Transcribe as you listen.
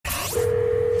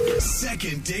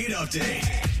Second date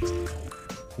update.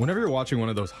 Whenever you're watching one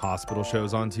of those hospital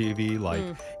shows on TV, like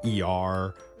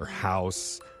ER or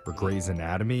House or Grey's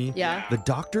Anatomy, the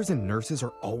doctors and nurses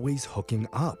are always hooking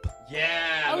up.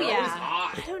 Yeah. Oh, they're yeah. always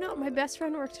hot. I don't know. My best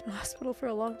friend worked in a hospital for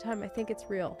a long time. I think it's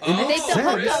real. It I makes think the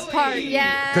sense. hookup part,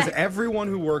 Because everyone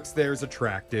who works there is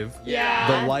attractive.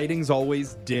 Yeah. The lighting's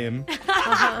always dim.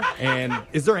 And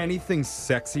is there anything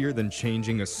sexier than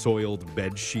changing a soiled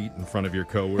bed sheet in front of your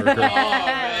coworker?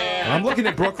 And I'm looking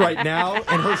at Brooke right now,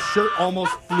 and her shirt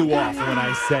almost flew off when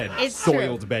I said It's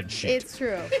soiled true. bed sheet. It's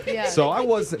true. Yeah. So I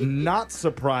was not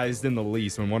surprised in the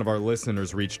least when one of our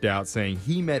listeners reached out saying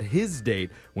he met his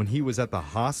date when he was at the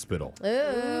hospital.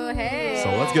 Ooh, hey. So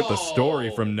let's get the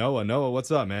story from Noah. Noah, what's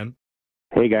up, man?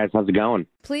 Hey guys, how's it going?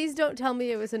 Please don't tell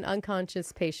me it was an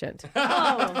unconscious patient.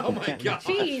 Oh my god.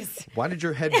 Jeez. Why did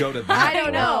your head go to that? I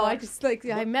don't know.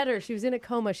 I met her. She was in a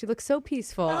coma. She looked so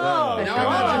peaceful. Now Oh.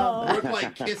 imagine Brooke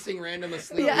like kissing random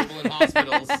asleep Yeah. people in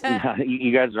hospitals.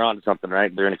 You guys are on to something,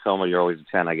 right? They're in a coma. You're always a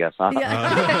 10, I guess, huh?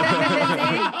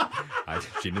 Yeah.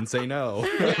 She didn't say no.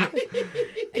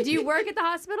 Do you work at the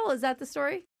hospital? Is that the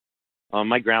story?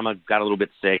 My grandma got a little bit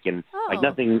sick, and Oh.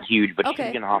 nothing huge, but she Okay.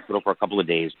 was in the hospital for a couple of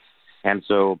days. And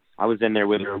so I was in there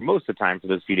with her most of the time for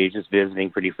those few days, just visiting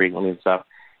pretty frequently and stuff.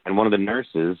 And one of the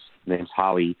nurses, name's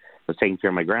Holly, was taking care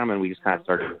of my grandma, and we just kind of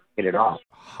started to hit it off.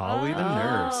 Holly the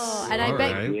nurse. Oh, and I All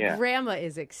bet right. Yeah. Grandma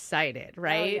is excited,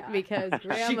 right? yeah. Because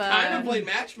Grandma. She kind of played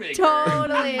matchmaker.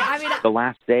 Totally. I mean, The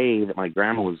last day that my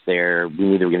grandma was there, we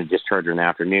knew they were going to discharge her in the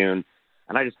afternoon.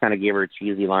 And I just kind of gave her a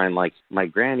cheesy line like, my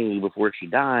granny, before she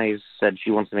dies, said she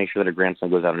wants to make sure that her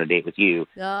grandson goes out on a date with you.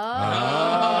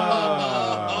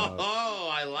 Oh,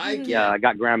 I like it. Yeah, I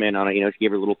got grandma in on it. She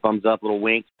gave her a little thumbs up, little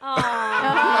wink.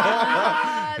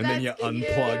 Aw, And then you that's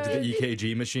unplugged the cute.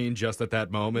 EKG machine just at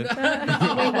that moment. Wait,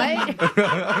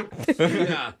 what?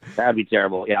 Yeah. That'd be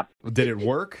terrible. Yeah. Did it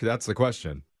work? That's the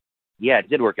question. Yeah, it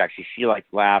did work, actually. She,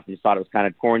 laughed and thought it was kind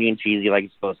of corny and cheesy like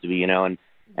it's supposed to be, and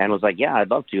was like, yeah, I'd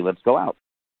love to. Let's go out.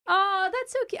 Oh,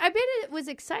 that's so cute. I bet it was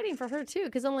exciting for her, too,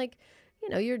 because I'm like,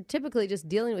 you're typically just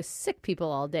dealing with sick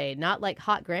people all day, not like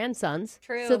hot grandsons.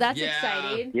 True. So that's Yeah.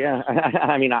 exciting. Yeah.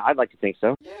 I mean, I'd like to think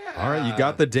so. All right, you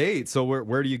got the date. So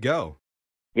where do you go?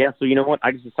 Yeah, so you know what?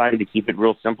 I just decided to keep it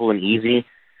real simple and easy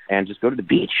and just go to the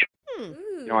beach.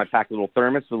 I packed a little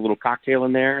thermos with a little cocktail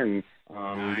in there, and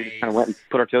we just kind of went and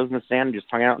put our toes in the sand and just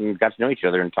hung out and got to know each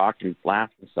other and talked and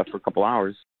laughed and stuff for a couple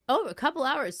hours. Oh, a couple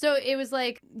hours. So it was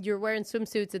like you're wearing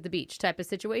swimsuits at the beach type of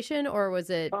situation, or was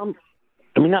it?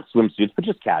 I mean, not swimsuits, but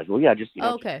just casual. Yeah, just,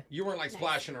 Oh, okay. You weren't like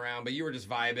splashing around, but you were just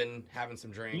vibing, having some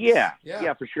drinks. Yeah,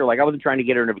 for sure. I wasn't trying to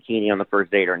get her in a bikini on the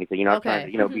first date or anything. I was Okay.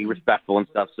 trying to, be respectful and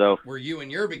stuff. So, Were you in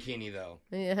your bikini though?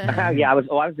 Yeah. yeah, I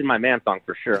was in my man thong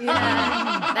for sure. Yeah.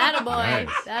 That a boy. Nice.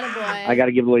 That a boy. I got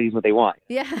to give the ladies what they want.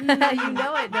 Yeah, you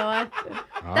know it, Noah.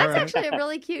 All That's right. actually a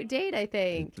really cute date, I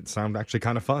think. It sounded actually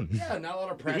kind of fun. Yeah, not a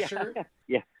lot of pressure.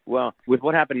 Yeah. Well, with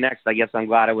what happened next, I guess I'm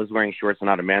glad I was wearing shorts and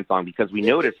not a man thong because we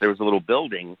noticed there was a little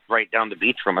building right down the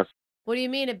beach from us. What do you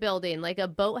mean a building? Like a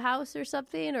boathouse or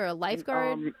something, or a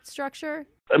lifeguard structure?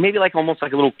 Maybe almost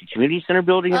like a little community center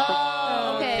building or something.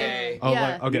 Oh, okay. Oh,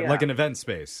 Yeah. okay, Yeah. like an event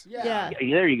space. Yeah. Yeah,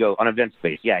 there you go, on event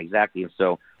space. Yeah, exactly. And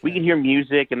so we could hear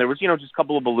music, and there was, just a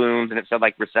couple of balloons, and it said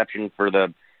reception for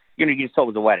the, you just told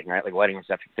it was a wedding, right? Like wedding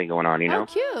reception thing going on, Oh,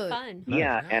 cute. Fun.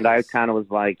 Yeah, Nice. and I kind of was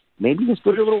like, maybe let's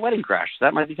go to a little wedding crash.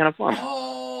 That might be kind of fun.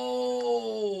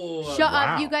 Oh, Shut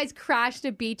Wow. up. You guys crashed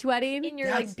a beach wedding? In your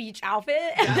That's- beach outfit.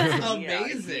 that's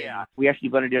amazing. Yeah. We actually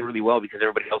blended in really well because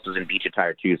everybody else was in beach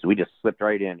attire too, so we just slipped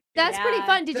right in. That's Yeah. pretty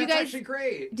fun. Did That's you guys actually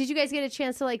great. Did you guys get a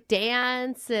chance to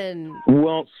dance and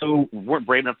Well, so we weren't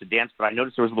brave enough to dance, but I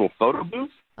noticed there was a little photo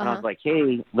booth, and I was like,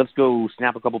 hey, let's go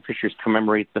snap a couple pictures,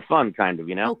 commemorate the fun, kind of,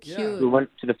 Oh, Yeah. cute. We went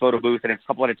to the photo booth, and it's a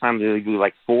couple at a time. They do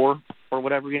 4 or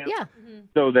whatever, Yeah.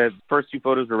 So the first 2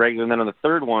 photos were regular, and then on the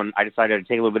third one, I decided to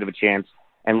take a little bit of a chance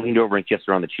and leaned over and kissed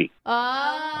her on the cheek.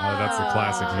 Oh, that's a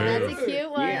classic That's move. a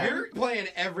cute one. Yeah. You're playing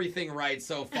everything right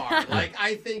so far.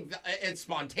 I think it's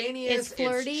spontaneous, It's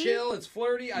flirty. it's chill, it's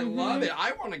flirty. I love it.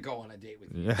 I want to go on a date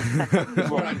with you. Yeah. That's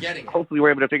what I'm getting. Hopefully,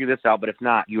 we're able to figure this out, but if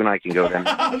not, you and I can go then.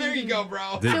 Oh, there you go,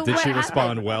 bro. Did, So did what she respond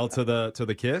happened? well to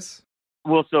the kiss?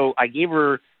 Well, so I gave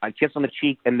her a kiss on the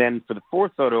cheek, and then for the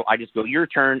fourth photo, I just go, your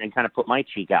turn, and kind of put my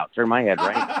cheek out, turn my head,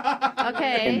 right?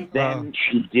 Okay. And then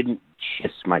she didn't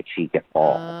kiss my cheek at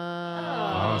all.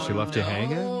 Oh, she left you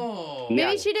hanging? Oh.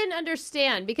 Maybe she didn't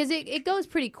understand because it goes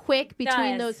pretty quick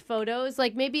between those photos.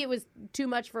 Like maybe it was too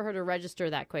much for her to register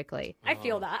that quickly. I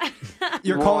feel that.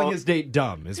 You're calling his date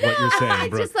dumb, is what you're saying, It's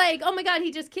Brooke. just like, oh my God,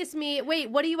 he just kissed me. Wait,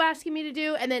 what are you asking me to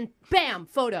do? And then bam,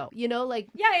 photo. You know, like.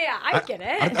 Yeah, I get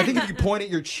it. I think if you point at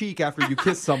your cheek after you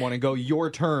kiss someone and go, your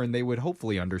turn, they would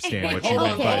hopefully understand what you Hold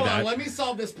meant on, by hold that. on. Let me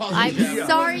solve this puzzle. I'm Jeff.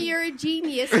 sorry you're a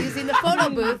genius using the photo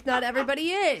booth. Not everybody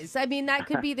is. I mean, that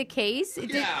could be the case.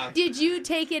 Yeah. Did you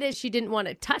take it as she didn't want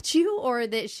to touch you or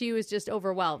that she was just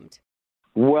overwhelmed?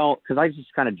 Well, because I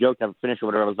just kind of joked, I finished or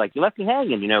whatever. I was like, you left me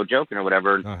hanging, joking or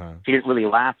whatever. Uh-huh. She didn't really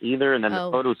laugh either. And then Oh.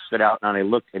 the photos stood out, and I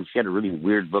looked, and she had a really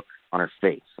weird look on her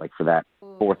face, like for that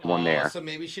fourth one there. So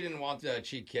maybe she didn't want the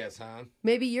cheek kiss, huh?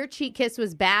 Maybe your cheek kiss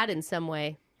was bad in some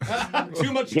way.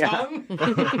 Too much Yeah. tongue?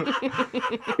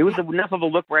 It was enough of a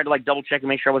look where I had to like double check and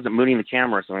make sure I wasn't mooning the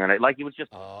camera or something. Like it was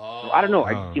just, I don't know.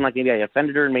 I just seemed like maybe I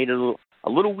offended her and made it a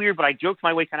little weird, but I joked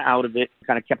my way kind of out of it,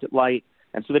 kind of kept it light.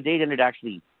 And so the date ended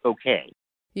actually okay.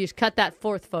 You just cut that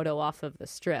fourth photo off of the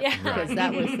strip Yeah. because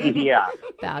that was the Yeah.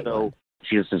 bad So one.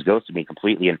 she just ghosted me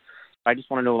completely. And I just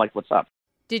want to know, like, what's up?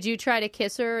 Did you try to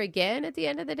kiss her again at the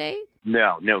end of the date?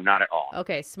 No, not at all.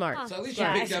 Okay, smart. Huh. So at least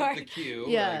Yeah, you picked up sorry. the cue.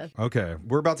 Yeah. Okay,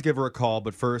 we're about to give her a call,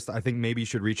 but first, I think maybe you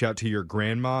should reach out to your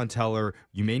grandma and tell her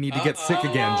you may need to get sick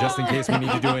again just in case we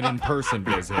need to do an in-person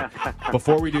visit.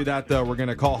 Before we do that, though, we're going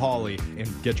to call Holly and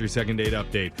get your second date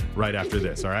update right after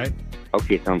this, all right?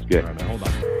 Okay, sounds good. All right, man, hold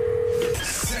on.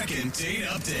 Second date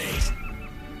update.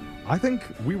 I think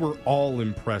we were all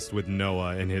impressed with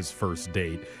Noah and his first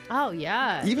date. Oh,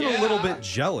 yeah. Even a little Yeah. bit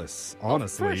jealous,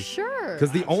 honestly. For sure.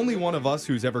 Because the only one of us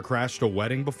who's ever crashed a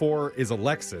wedding before is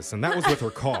Alexis, and that was with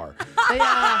her car.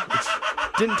 Yeah.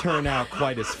 Didn't turn out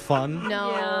quite as fun.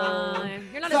 No. Yeah.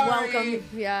 You're not Sorry. as welcome. I was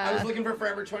Yeah. looking for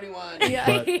Forever 21.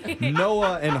 But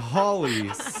Noah and Holly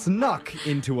snuck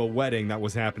into a wedding that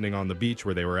was happening on the beach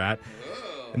where they were at.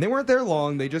 And they weren't there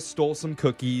long. They just stole some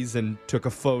cookies and took a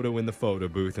photo in the photo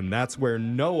booth. And that's where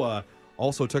Noah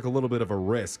also took a little bit of a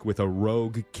risk with a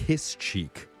rogue kiss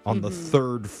cheek on the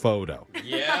third photo.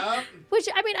 Yeah. Which,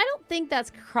 I mean, I don't think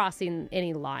that's crossing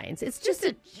any lines. It's just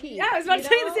a cheek. Yeah, I was about to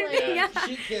say the same you know? thing. Yeah. Yeah.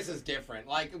 Cheek kiss is different.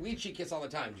 Like, we cheek kiss all the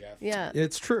time, Jeff. Yeah.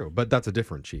 It's true, but that's a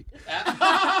different cheek.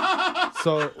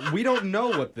 So we don't know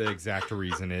what the exact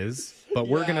reason is, but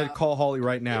we're going to call Holly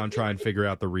right now and try and figure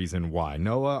out the reason why.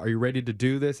 Noah, are you ready to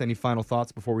do this? Any final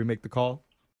thoughts before we make the call?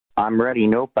 I'm ready.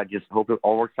 Nope. I just hope it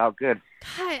all works out good.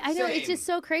 God, I know. It's Same. just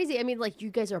so crazy. I mean, like, you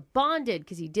guys are bonded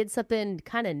because you did something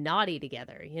kind of naughty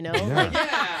together, you know? Yeah. Like,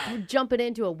 Yeah. jumping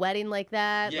into a wedding like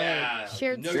that. Yeah. Like,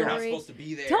 shared No, you're not story. supposed to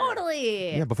be there.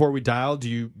 Totally. Yeah, before we dial,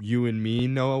 do you and me,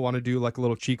 Noah, want to do like a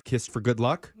little cheek kiss for good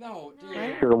luck? No,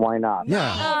 dude. Sure, why not?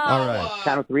 Yeah. All right.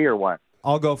 Count of three or what?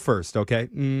 I'll go first, okay?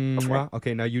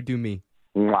 Okay, now you do me.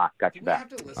 Mwah, got your Do we have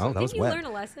back. to listen? Oh, that was Did you wet. learn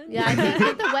a lesson? Yeah, I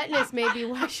think the wetness may be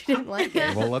why she didn't like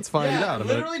it. Well, let's find Yeah, out.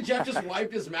 literally, Jeff just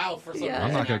wiped his mouth for some Yeah. I'm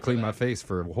reason not going to after clean that. my face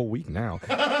for a whole week now.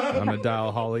 I'm going to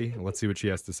dial Holly. Let's see what she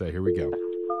has to say. Here we go.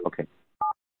 Okay.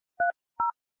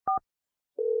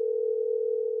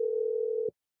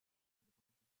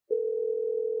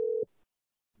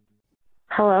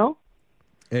 Hello?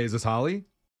 Hey, is this Holly?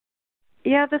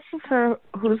 Yeah, this is her.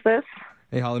 Who's this?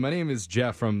 Hey, Holly, my name is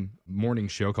Jeff from morning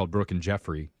show called Brooke and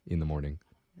Jeffrey in the morning.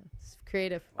 It's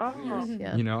creative. Oh.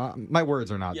 Yeah. You know, my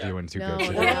words are not Yeah. doing too No. good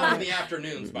We're today. on in the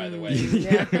afternoons, by the way.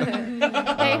 Yeah.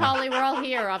 Hey, Holly, we're all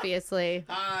here, obviously.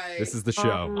 Hi. This is the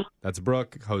show. That's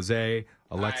Brooke, Jose,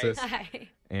 Alexis, Hi.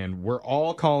 and we're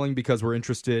all calling because we're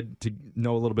interested to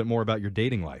know a little bit more about your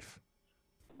dating life.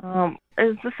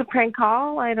 Is this a prank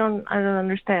call? I don't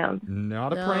understand.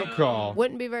 Not a No. prank call.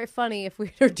 Wouldn't be very funny if we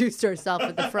introduced ourselves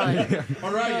at the front.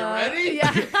 All right, you ready?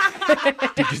 Yeah.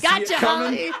 Did you see Gotcha, it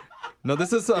coming? Holly. No,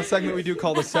 this is a segment we do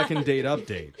called the second date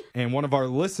update. And one of our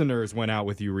listeners went out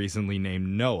with you recently named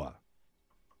Noah.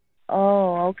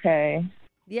 Oh, okay.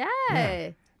 Yeah.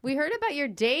 We heard about your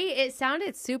date. It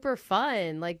sounded super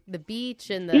fun, like the beach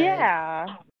and the. Yeah.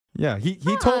 Yeah, he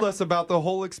told us about the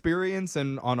whole experience,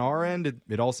 and on our end,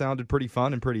 it all sounded pretty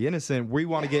fun and pretty innocent. We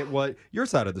want to get what your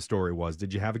side of the story was.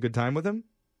 Did you have a good time with him?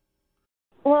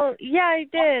 Well, yeah, I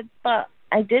did, but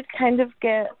I did kind of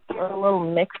get a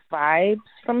little mixed vibes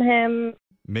from him.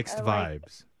 Mixed like-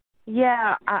 vibes.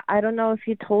 Yeah, I don't know if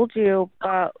he told you,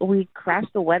 but we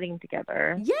crashed a wedding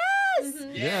together. Yes.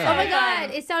 Yeah. Oh my God.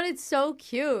 It sounded so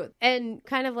cute and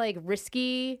kind of like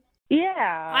risky.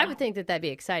 Yeah. I would think that that'd be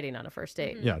exciting on a first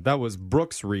date. Yeah, that was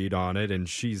Brooke's read on it, and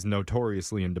she's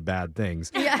notoriously into bad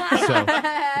things. Yeah.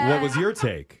 So, what was your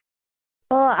take?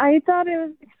 Well, I thought it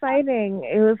was exciting.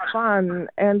 It was fun,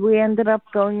 and we ended up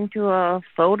going to a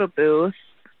photo booth.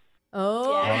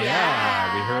 Oh, Yeah.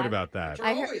 yeah. we heard about that. Which are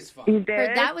I heard- always fun. You did?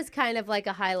 Heard that was kind of like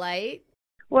a highlight.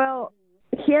 Well,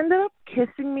 he ended up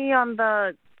kissing me on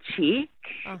the cheek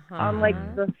Uh-huh. on like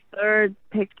the third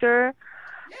picture.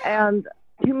 And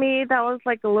to me, that was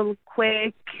like a little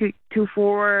quick, too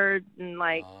forward, and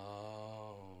like,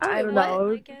 Oh. I don't What? know. It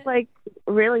was Like just it? like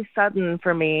really sudden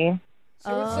for me. So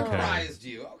it Oh. surprised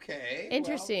you. Okay. well,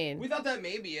 Interesting. we thought that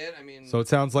may be it. I mean, So it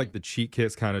sounds like the cheek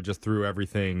kiss kind of just threw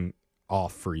everything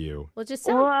off for you. Well, just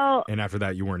Well, And after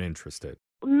that, you weren't interested.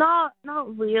 not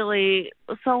really.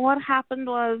 So what happened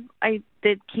was I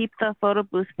did keep the photo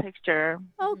booth picture.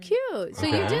 oh, cute. So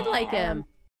you Okay. did like him.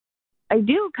 I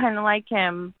do kind of like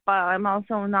him, but I'm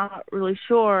also not really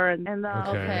sure. And Okay.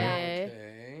 Okay.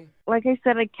 okay. like I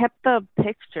said, I kept the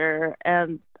picture,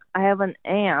 and I have an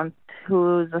aunt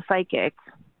who's a psychic.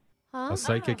 Huh? A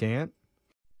psychic aunt?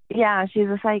 Yeah, she's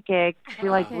a psychic. She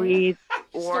like Okay. reads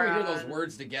Just don't hear or those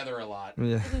words together a lot.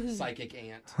 Yeah. Psychic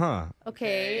aunt. Huh.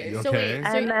 Okay. Okay. So wait. Okay.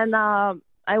 So and then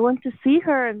I went to see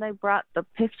her, and I brought the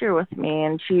picture with me,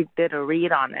 and she did a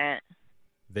read on it.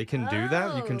 They can do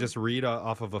that? You can Oh. just read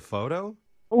off of a photo?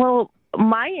 Well,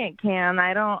 my aunt can.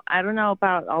 I don't know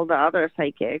about all the other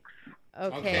psychics.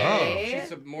 okay.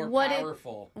 She's more What did-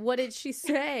 powerful. What did she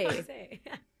say? Say.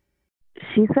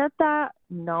 She said that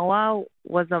Noah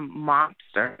was a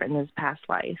mobster in his past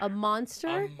life. A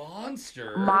monster? A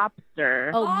monster.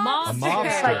 Mobster. Oh, A monster.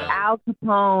 mobster. Like Al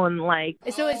Capone, like.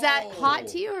 So is that Oh. hot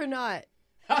to you or not?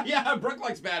 Yeah, Brooke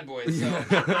likes bad boys. So.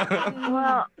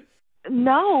 Well,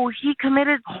 no, he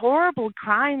committed horrible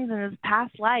crimes in his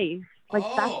past life. Like,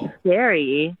 Oh. that's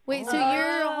scary. Wait, so Oh,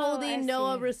 you're I holding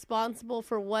Noah see. responsible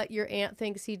for what your aunt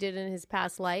thinks he did in his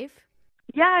past life?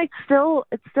 Yeah, it's still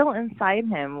inside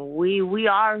him. We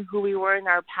are who we were in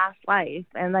our past life,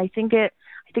 and I think it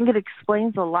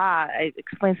explains a lot. It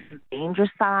explains his dangerous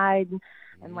side,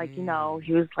 and like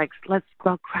he was like, let's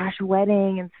go crash a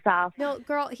wedding and stuff. No,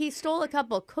 girl, he stole a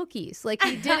couple cookies. Like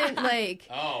he didn't like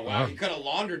Oh, wow. You could have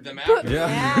laundered them after.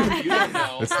 Yeah. You don't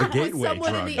know. It's the with gateway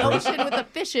someone drug. in the ocean with the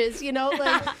fishes,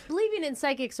 like believing in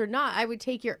psychics or not, I would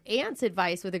take your aunt's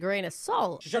advice with a grain of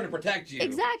salt. She's trying to protect you.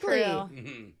 Exactly. True.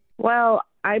 Mhm. Well,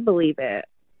 I believe it,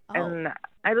 Oh. and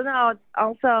I don't know. It's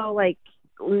also like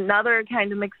another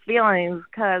kind of mixed feelings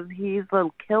because he's a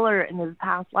killer in his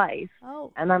past life,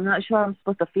 Oh, and I'm not sure how I'm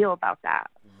supposed to feel about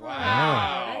that.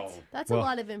 Wow. that's Well, a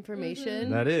lot of information.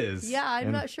 That is. Yeah, I'm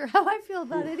And not sure how I feel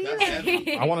about it That's either.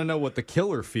 heavy. I want to know what the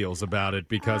killer feels about it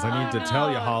because I need to tell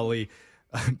you, Holly,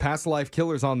 past life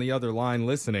killer's on the other line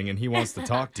listening and he wants to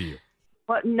talk to you.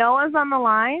 But Noah's on the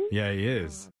line. Yeah, he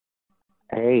is.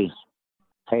 Hey,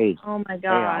 Oh my hey,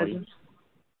 God. Ollie.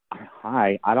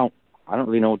 Hi. I don't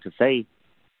really know what to say.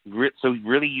 So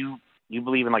really, you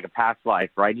believe in like a past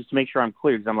life, right? Just to make sure I'm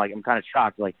clear, because I'm kind of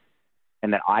shocked, like,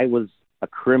 and that I was a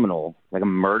criminal, like a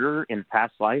murderer in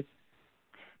past life.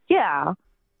 Yeah.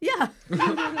 Yeah.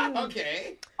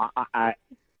 Okay.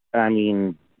 I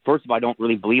mean, first of all, I don't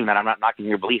really believe in that. I'm not knocking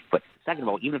your belief, but second of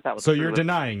all, even if that was So true, you're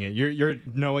denying it. You're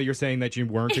Noah, you're saying that you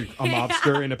weren't a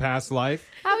mobster in a past life?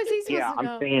 How is he supposed yeah, to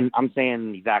know? I'm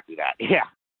saying exactly that. Yeah.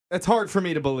 That's hard for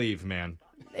me to believe, man.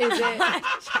 Is it?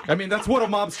 I mean, that's what a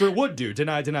mobster would do.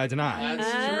 Deny, deny, deny.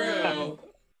 That's true.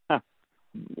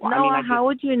 Well, Noah, I mean, how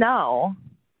would you know?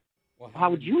 Well,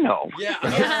 how would you know? Yeah,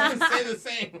 I was going to say the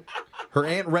same. Her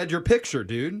aunt read your picture,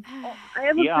 dude. I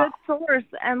have a Yeah. good source,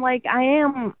 and like I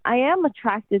am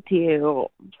attracted to you,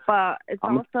 but it's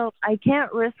also I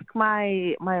can't risk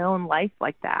my own life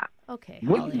like that. Okay.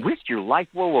 What Holly. risked your life?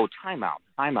 Whoa, time out.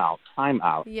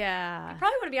 Yeah.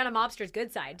 Probably want to be on a mobster's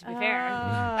good side, to be fair.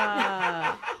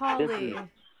 Holly.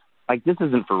 Like, this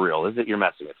isn't for real, is it? You're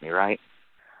messing with me, right?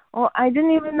 Well, I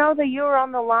didn't even know that you were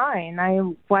on the line.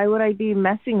 Why would I be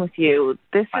messing with you?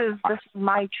 This is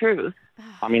my truth.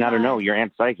 I mean, I don't know. Your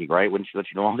aunt's psychic, right? Wouldn't she let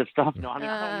you know all this stuff? No, I mean,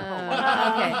 I don't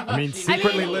know. Okay. I mean, She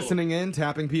secretly knew. listening in,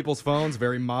 tapping people's phones,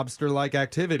 very mobster-like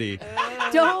activity.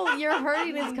 Don't. You're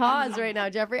hurting his cause right now,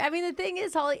 Jeffrey. I mean, the thing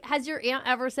is, Holly, has your aunt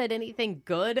ever said anything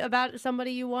good about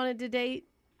somebody you wanted to date?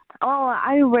 Oh,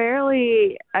 I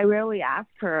rarely ask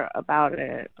her about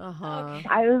it. Uh-huh.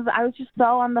 I was just so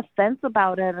on the fence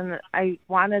about it, and I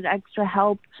wanted extra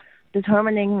help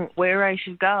determining where I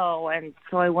should go, and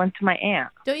so I went to my aunt.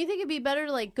 Don't you think it'd be better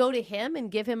to, like, go to him and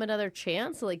give him another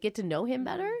chance to, like, get to know him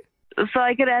better? So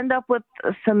I could end up with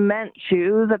cement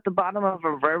shoes at the bottom of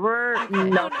a river.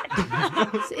 No,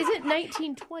 Is it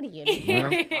 1920 anymore?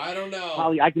 I don't know.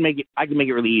 Holly, I can make it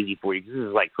really easy for you because this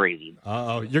is like crazy.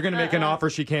 Uh-oh. You're going to make an offer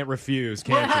she can't refuse,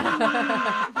 can't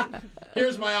you?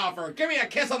 Here's my offer. Give me a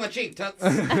kiss on the cheek, Toots.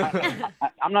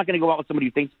 I'm not going to go out with somebody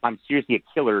who thinks I'm seriously a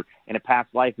killer in a past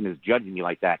life and is judging me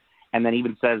like that, and then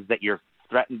even says that you're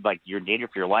threatened, like you're in danger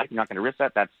for your life, you're not going to risk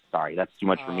that. That's too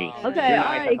much for me. Okay, Yeah, all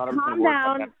I right, thought it was gonna calm work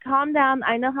down, like that. calm down.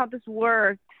 I know how this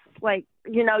works. Like,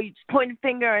 you just point a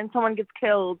finger and someone gets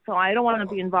killed, so I don't want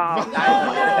to be involved.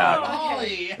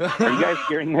 Holly. Are you guys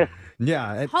hearing this?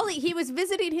 Yeah. Holly, he was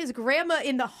visiting his grandma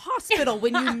in the hospital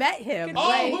when you met him. Oh,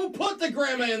 Like, who put the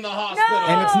grandma in the hospital?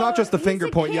 And it's not just the He's finger a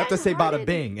point. You have to kid, say bada right?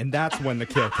 bing, and that's when the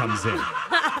kill comes in.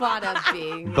 bada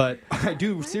bing. But I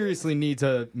do seriously need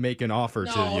to make an offer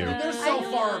to No, you. they're so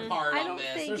far apart I on don't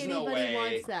this. think There's no anybody way.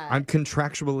 wants that. I'm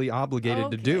contractually obligated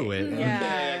to do it.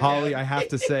 Yeah. Holly, I have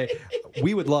to say,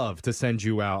 we would love to send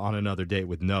you out on another date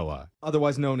with Noah,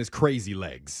 otherwise known as Crazy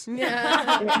Legs.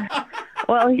 Yeah.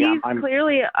 Well, he's Yeah, I'm-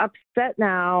 clearly upset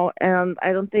now, and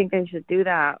I don't think I should do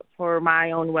that for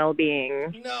my own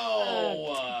well-being.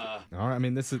 No. All right, I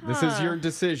mean, this is your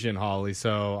decision, Holly.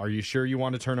 So, are you sure you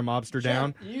want to turn a mobster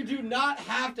down? You do not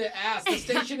have to ask. The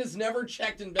station has never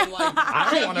checked and been like, I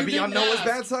 "Jeff, don't want to you be on didn't Noah's ask."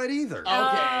 bad side either.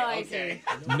 Okay.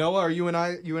 Noah, are you and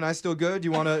I still good?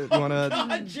 You want to?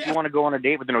 God, If Jeff. you want to go on a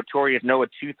date with the notorious Noah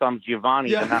Two Thumbs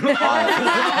Giovanni, Yeah. then that's fine.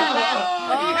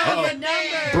 Oh, he has Uh-oh. a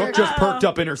name. Brooke just perked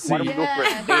up in her Why don't seat. we go for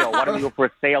a sail? Why don't we go for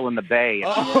a sail in the bay?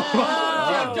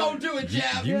 Jeff, don't do it,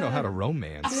 Jeff. You know how to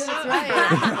romance. That's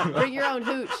right. Bring your own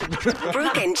hooch.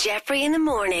 Brooke and Jeffrey in the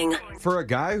morning. For a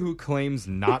guy who claims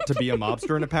not to be a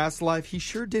mobster in a past life, he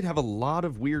sure did have a lot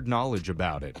of weird knowledge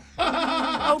about it.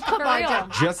 Oh, come For on, real.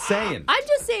 Jeff. Just saying. I'm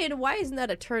just saying, why isn't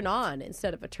that a turn on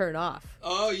instead of a turn off?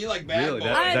 Oh, you like bad Really, boys.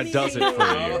 that does it for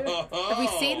you. Have we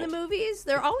seen the movies?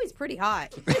 They're always pretty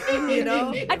hot. You know?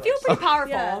 I feel pretty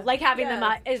powerful, Yeah. like having Yeah.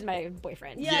 them as my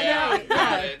boyfriend. Yeah,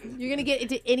 got it. You're going to get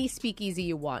into any speakeasy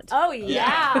you want. Oh,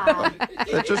 yeah.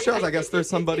 That just shows, I guess, there's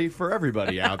somebody for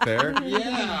everybody out there.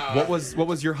 Yeah. What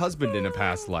was your husband in a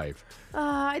past life?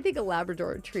 I think a Labrador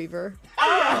Retriever.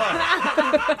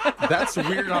 That's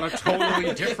weird on a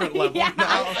totally different level.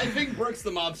 I think Brooke's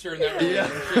the mobster in that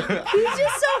relationship. He's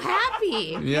just so happy.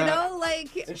 Yeah. You know,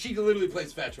 like, And she literally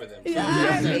plays fetch with him. So Yeah, it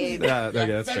makes I sense. mean- Yeah, okay,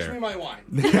 that's Fetch fair. me my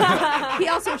wine. he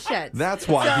also sheds. That's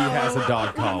why he has a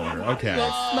dog collar. Okay.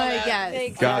 Oh, my that guess.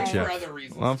 makes Gotcha. sense For other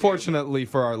reasons. Well, unfortunately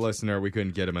for our listener, we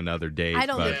couldn't get him another date. I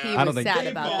don't but think he I was don't think sad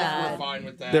They about both that. were fine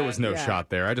with that. there was no Yeah. shot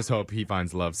there. I just hope he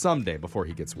finds love someday before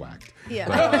he gets whacked. Yeah.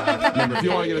 But remember, if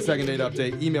you want to get a second date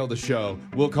update, email the show.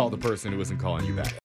 We'll call the person who isn't calling you back.